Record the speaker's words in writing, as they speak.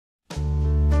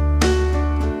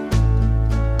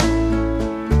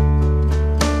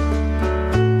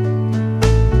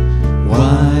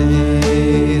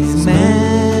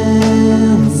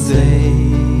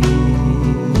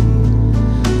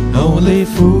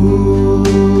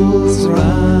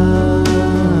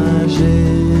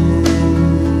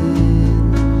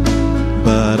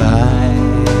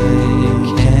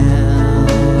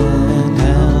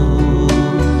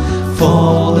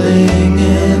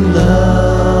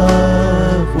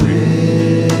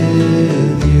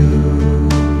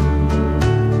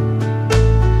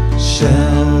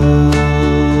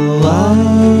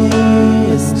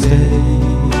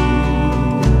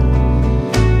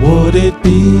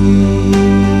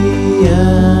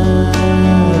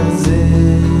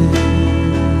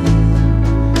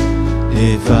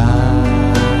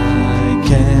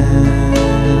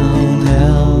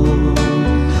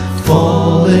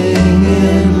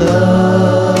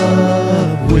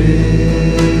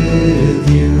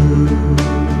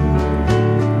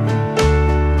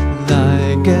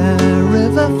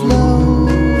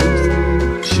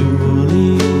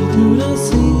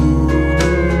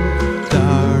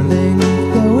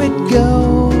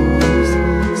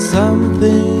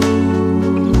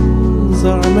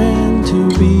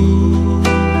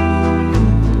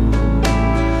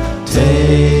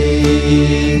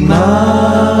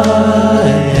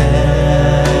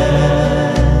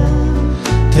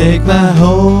Take my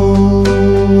whole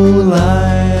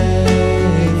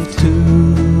life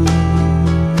too,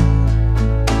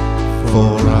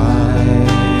 for I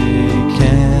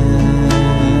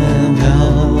can't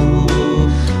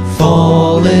help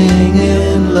falling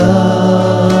in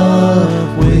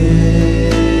love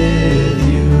with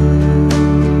you.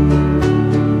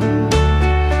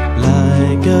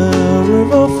 Like a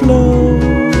river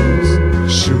flows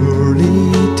surely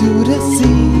to the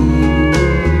sea,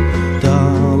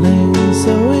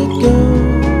 so it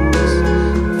goes.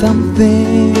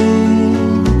 Something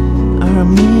are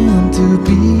meant to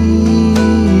be.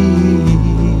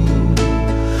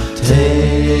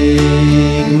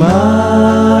 Take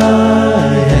my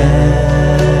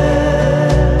hand,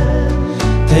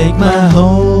 take my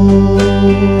whole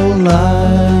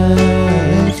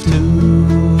life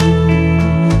too,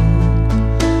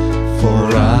 for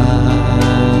I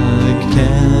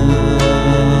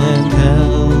can't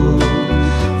help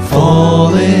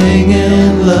falling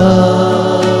in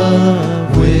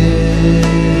love with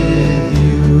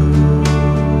you,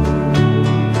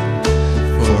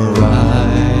 for I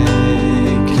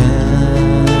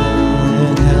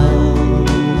can't help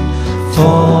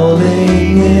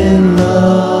falling in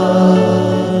love.